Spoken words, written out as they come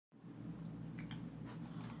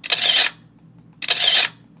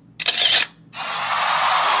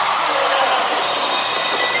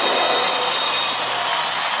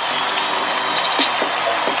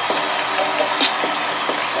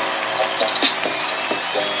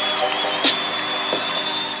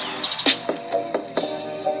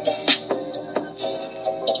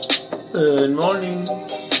Good morning.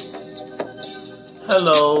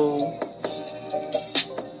 Hello.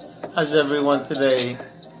 How's everyone today?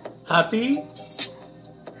 Happy?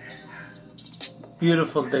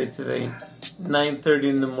 Beautiful day today. 9:30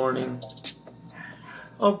 in the morning.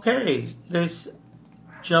 Okay, let's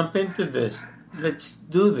jump into this. Let's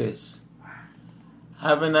do this. I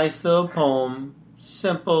have a nice little poem,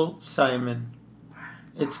 Simple Simon.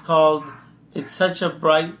 It's called It's Such a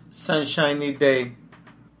Bright, Sunshiny Day.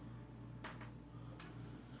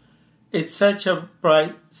 It's such a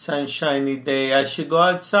bright, sunshiny day. I should go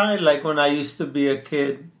outside like when I used to be a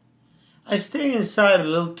kid. I stay inside a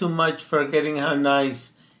little too much, forgetting how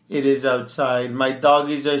nice it is outside. My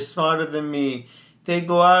doggies are smarter than me. They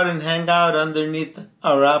go out and hang out underneath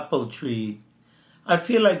our apple tree. I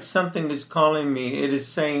feel like something is calling me. It is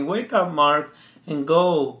saying, wake up, Mark, and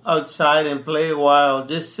go outside and play a while.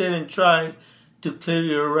 Just sit and try to clear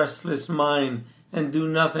your restless mind and do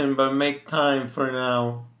nothing but make time for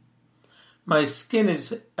now. My skin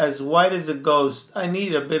is as white as a ghost. I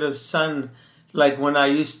need a bit of sun like when I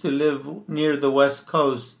used to live near the west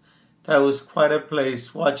coast. That was quite a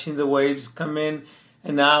place, watching the waves come in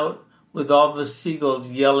and out with all the seagulls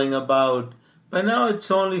yelling about. But now it's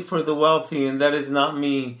only for the wealthy, and that is not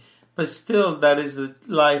me. But still, that is the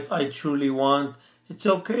life I truly want. It's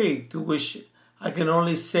okay to wish. I can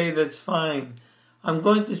only say that's fine. I'm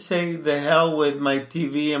going to say the hell with my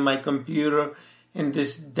TV and my computer and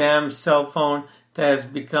this damn cell phone that has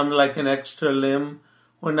become like an extra limb.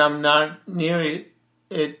 When I'm not near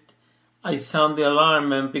it, I sound the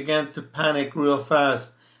alarm and begin to panic real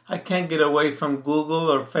fast. I can't get away from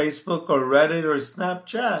Google or Facebook or Reddit or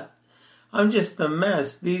Snapchat. I'm just a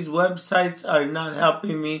mess. These websites are not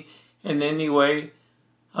helping me in any way.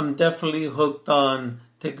 I'm definitely hooked on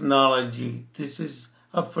technology. This is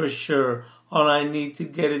a for sure. All I need to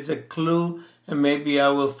get is a clue, and maybe I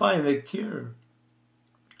will find the cure.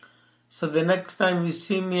 So the next time you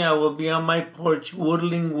see me, I will be on my porch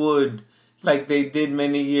whittling wood like they did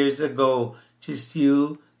many years ago. Just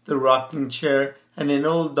you, the rocking chair, and an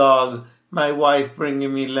old dog, my wife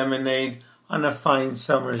bringing me lemonade on a fine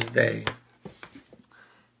summer's day.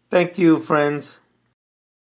 Thank you, friends.